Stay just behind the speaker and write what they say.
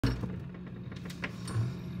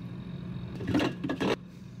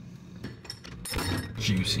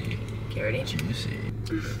Juicy. Okay, ready? Juicy.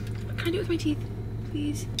 What can I do with my teeth,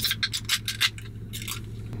 please?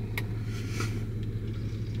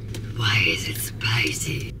 Why is it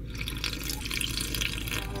spicy?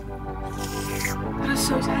 That is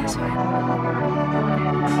so satisfying.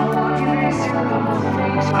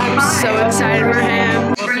 I'm so excited for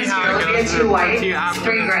him. Two white,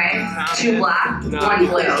 3 gray, 2 black, 1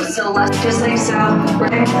 blue. So let's just think so.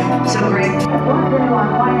 Right? So great.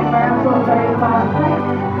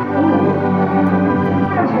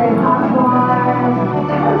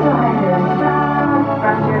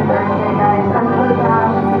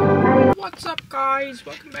 What's up, guys?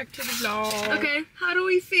 Welcome back to the vlog. Okay, how do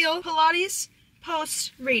we feel? Pilates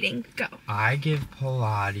post rating. Go. I give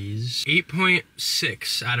Pilates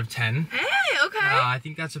 8.6 out of 10. Hey, okay. I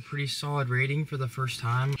think that's a pretty solid rating for the first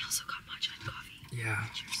time. I also got matcha and coffee. Yeah.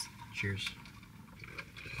 Cheers.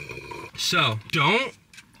 So, don't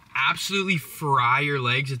absolutely fry your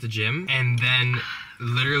legs at the gym and then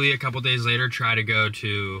literally a couple days later try to go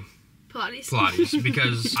to Pilates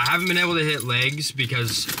because I haven't been able to hit legs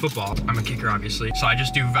because football. I'm a kicker, obviously. So I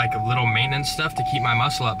just do like a little maintenance stuff to keep my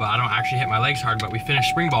muscle up, but I don't actually hit my legs hard. But we finished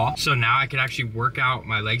spring ball, so now I can actually work out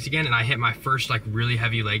my legs again. And I hit my first like really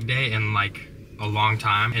heavy leg day in like a long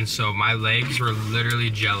time. And so my legs were literally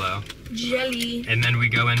jello. Jelly. And then we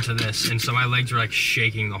go into this, and so my legs were like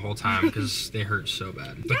shaking the whole time because they hurt so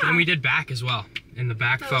bad. But then we did back as well, and the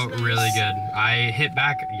back felt really good. I hit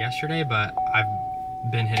back yesterday, but I've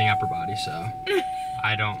been hitting upper body, so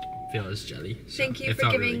I don't feel as jelly. So Thank you for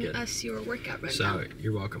giving us your workout right now. So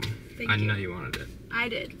you're welcome. I know you wanted it. I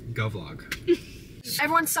did. Go vlog.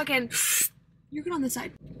 Everyone suck in. You're good on this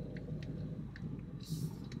side.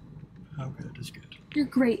 How good is good? You're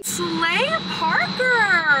great. Slay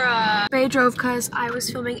Parker! Bay drove because I was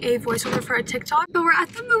filming a voiceover for a TikTok, but we're at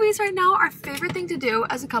the movies right now. Our favorite thing to do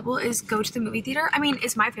as a couple is go to the movie theater. I mean,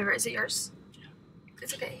 it's my favorite. Is it yours?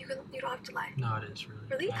 It's okay, you don't have to lie. No, it is really.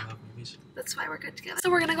 Really? I love movies. That's why we're good together. So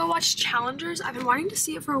we're gonna go watch Challengers. I've been wanting to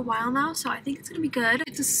see it for a while now, so I think it's gonna be good.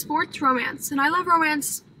 It's a sports romance, and I love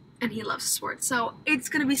romance, and he loves sports, so it's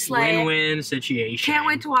gonna be slay. Win-win situation. Can't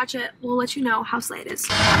wait to watch it. We'll let you know how slay it is.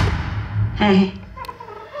 Hey.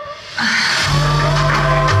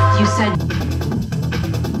 You said...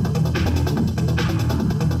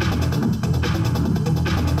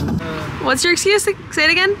 What's your excuse? Say it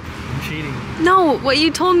again. I'm cheating. No, what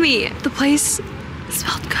you told me. The place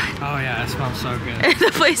smelled good. Oh yeah, it smells so good.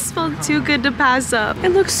 The place smelled too good to pass up. It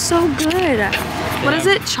looks so good. What is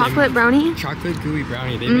it? Chocolate brownie? Chocolate gooey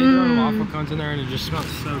brownie. They made their own waffle cones in there and it just smells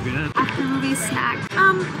so good. After movie snack.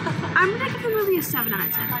 I'm gonna give the movie a 7 out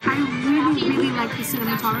of 10. I really like the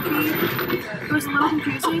cinematography. It was a little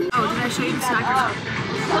confusing. Oh, did I show you the snack or not?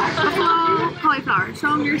 Buffalo cauliflower.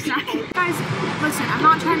 Show them your snack. Guys, listen, I'm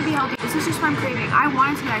not trying to be healthy. This is just what I'm craving. I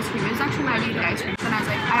wanted to get ice cream. It was actually my needed ice cream. Then I was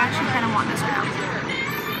like, I actually kind of want this right now.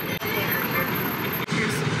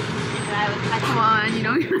 Cheers. Come on, you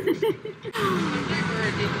know. You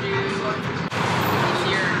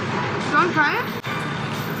want to try it?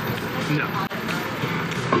 No.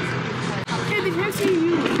 Okay, they can't see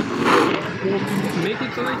you. Well, make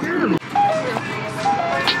it so they can.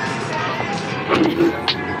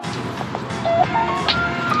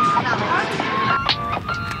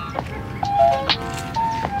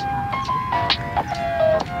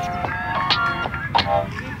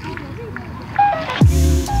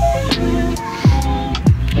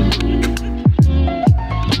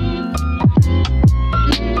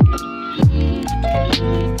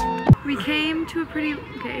 We came to a pretty,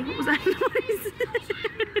 okay, what was that noise?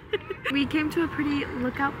 We came to a pretty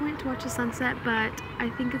lookout point to watch the sunset, but I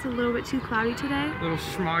think it's a little bit too cloudy today. A little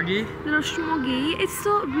smoggy. Little smoggy. It's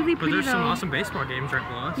still really pretty though. But there's some awesome baseball games right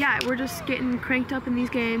below us. Yeah, we're just getting cranked up in these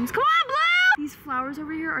games. Come on, Blue! These flowers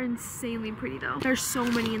over here are insanely pretty though. There's so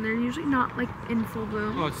many and they're usually not like in full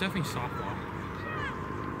bloom. Oh, it's definitely softball.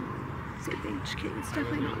 Same thing, just kidding, it's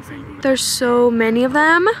definitely not the same thing. There's so many of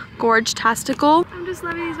them. Gorge-tastical. I'm just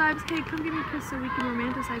loving these vibes. Hey, come give me a kiss so we can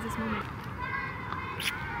romanticize this moment.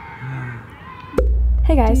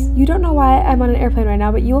 Hey guys, you don't know why I'm on an airplane right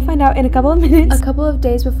now, but you will find out in a couple of minutes. A couple of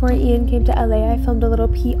days before Ian came to LA, I filmed a little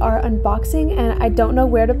PR unboxing and I don't know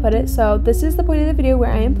where to put it, so this is the point of the video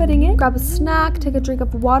where I am putting it. Grab a snack, take a drink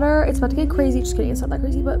of water. It's about to get crazy. Just kidding, it's not that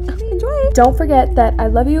crazy, but enjoy it. Don't forget that I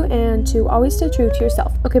love you and to always stay true to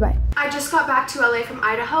yourself. Okay, bye. I just got back to LA from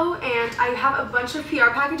Idaho and I have a bunch of PR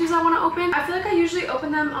packages I want to open. I feel like I usually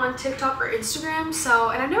open them on TikTok or Instagram,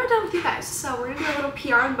 and I've never done it with you guys, so we're gonna do a little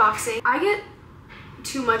PR unboxing. I get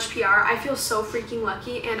too much PR. I feel so freaking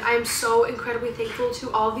lucky, and I am so incredibly thankful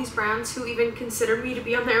to all of these brands who even considered me to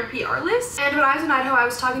be on their PR list. And when I was in Idaho, I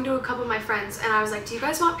was talking to a couple of my friends, and I was like, do you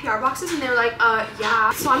guys want PR boxes? And they were like,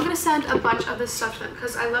 yeah. So I'm gonna send a bunch of this stuff to them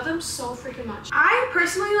because I love them so freaking much. I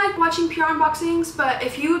personally like watching PR unboxings, but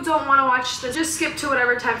if you don't want to watch this, just skip to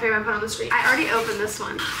whatever time frame I put on the screen. I already opened this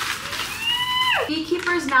one.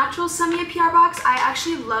 Beekeepers Naturals sent me a PR box. I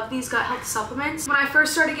actually love these gut health supplements. When I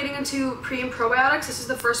first started getting into pre and probiotics, this is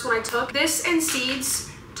the first one I took. This and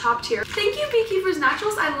seeds, top tier. Thank you, Beekeepers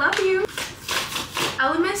Naturals. I love you.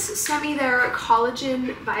 Elemis sent me their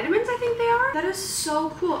collagen vitamins, I think they are. That is so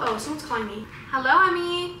cool. Oh, someone's calling me. Hello,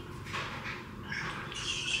 Emmy.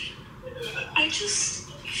 I just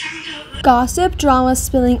found out. Gossip, drama,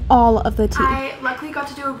 spilling all of the tea. I luckily got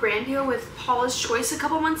to do a brand deal with Paula's Choice a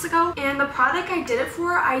couple months ago, and the product I did it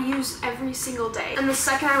for, I use every single day. And the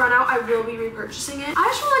second I run out, I will be repurchasing it. I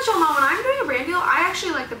just want to let y'all know, when I'm doing a brand deal, I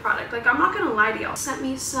actually like the product. Like, I'm not gonna lie to y'all. Sent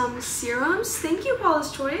me some serums. Thank you,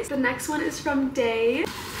 Paula's Choice. The next one is from Day.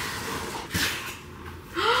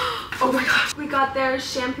 Oh my gosh. We got their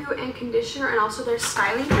shampoo and conditioner and also their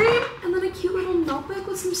styling cream. And then a cute little notebook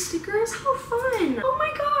with some stickers. How fun. Oh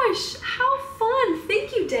my gosh. How fun.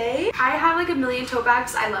 Thank you, Day. I have like a million tote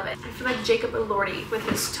bags. I love it. I feel like Jacob Elordi with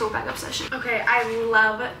his tote bag obsession. Okay, I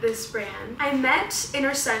love this brand. I met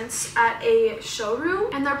Inner Sense at a showroom,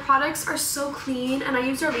 and their products are so clean, and I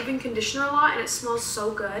use their leave-in conditioner a lot, and it smells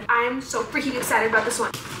so good. I am so freaking excited about this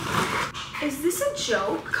one. Is this a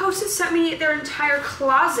joke? Kosas sent me their entire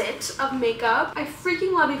closet of makeup. I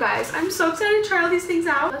freaking love you guys. I'm so excited to try all these things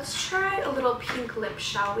out. Let's try a little pink lip,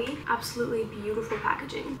 shall we? Absolutely beautiful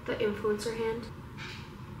packaging. The influencer hand.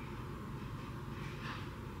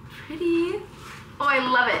 Pretty. Oh, I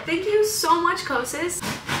love it. Thank you so much, Kosas.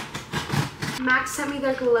 Max sent me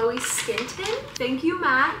their glowy skin tint. Thank you,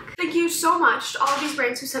 Mac. Thank you so much to all of these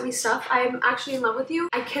brands who sent me stuff. I am actually in love with you.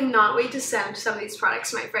 I cannot wait to send some of these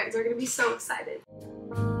products to my friends. They're gonna be so excited.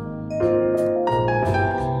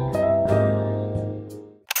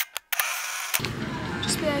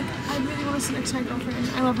 Just be like, I really want to sit next to my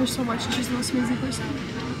girlfriend. I love her so much. She's the most amazing person.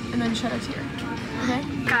 And then shout out to her. Okay?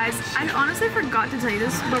 Guys, I honestly forgot to tell you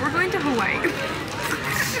this, but we're going to Hawaii.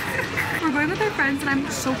 We're going with our friends, and I'm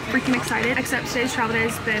so freaking excited. Except today's travel day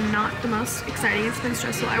has been not the most exciting. It's been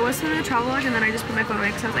stressful. I was doing a travel vlog, and then I just put my phone away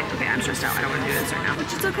because I was like, okay, I'm stressed out. I don't want to do this right now.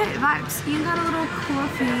 Which is okay. Vibes. Ian got a little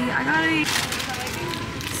coffee. I got a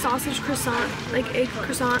sausage croissant, like egg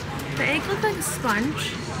croissant. The egg looked like a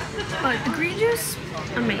sponge, but the green juice,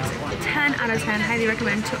 amazing. 10 out of 10. Highly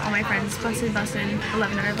recommend to all my friends. Bussin',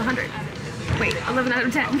 11 out of 100. Wait, 11 out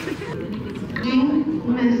of 10.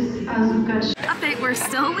 Update, we're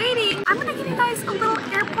still waiting. I'm gonna give you guys a little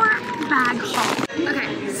airport bag haul.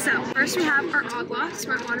 Okay, so first we have our Agua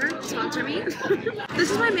Smart Water, sponsor me.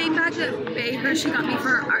 This is my main bag that Bae Hershey got me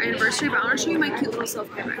for our anniversary, but I want to show you my cute little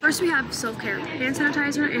self-care bag. First we have self-care, hand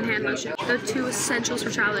sanitizer and hand lotion. The two essentials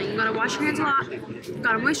for traveling. You gotta wash your hands a lot, you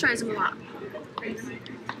gotta moisturize them a lot.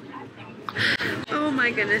 Oh my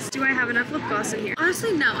goodness, do I have enough lip gloss in here?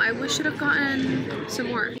 Honestly, no. I wish I should have gotten some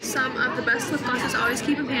more. Some of the best lip glosses always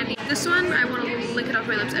keep them handy. This one, I want to lick it off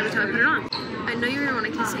my lips every time I put it on. I know you're gonna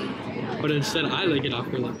want to kiss me. But instead, I lick it off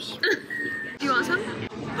your lips. Do you want some?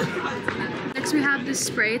 Next, we have this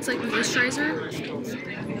spray. It's like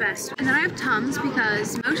moisturizer. Best. And then I have Tums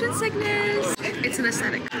because motion sickness. It's an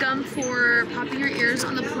aesthetic. Gum for popping your ears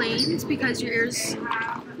on the planes because your ears...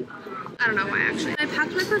 I don't know why actually. I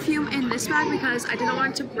packed my perfume in this bag because I didn't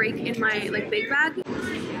want it to break in my like big bag.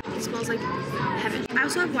 It smells like heaven. I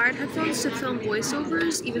also have wired headphones to film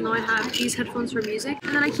voiceovers, even though I have these headphones for music.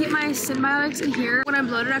 And then I keep my symbiotics in here when I'm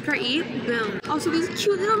bloated after I eat. Boom. Also these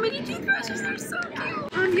cute little mini toothbrushes, they're so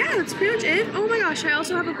cute. Yeah, that's pretty much it. Oh my gosh, I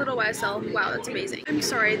also have a little YSL. Wow, that's amazing. I'm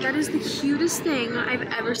sorry, that is the cutest thing I've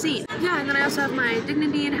ever seen. Yeah, and then I also have my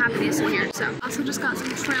Dignity and Happiness in here. So also just got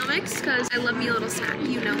some trail mix because I love me a little snack.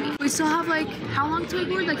 You know me. We still have like, how long to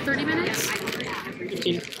board? Like 30 minutes?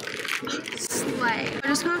 15. Slay. I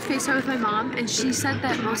just got a FaceTime with my mom, and she said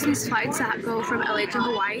that most of these flights that go from LA to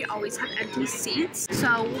Hawaii always have empty seats.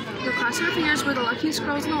 So we're crossing our fingers. We're the luckiest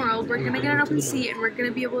girls in the world. We're gonna get an open seat, and we're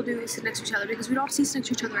gonna be able to sit next to each other because we don't have seats next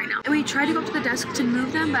to each other right now. And we tried to go up to the desk to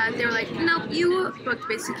move them, but they were like, nope, you booked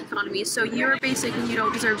basic economy, so you're basic and you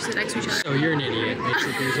don't deserve to sit next to each other. So you're an idiot,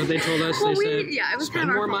 basically, is what they told us. Well, they said, yeah, it was spend kind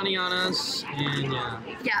of more money on us, and yeah.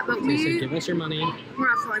 Yeah, but They said, give us your money. we're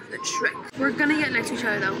not falling for the trick. We're gonna get next to each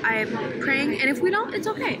other though. I am praying, and if we don't, it's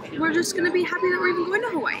okay. We're just gonna be happy that we're even going to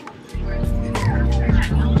Hawaii.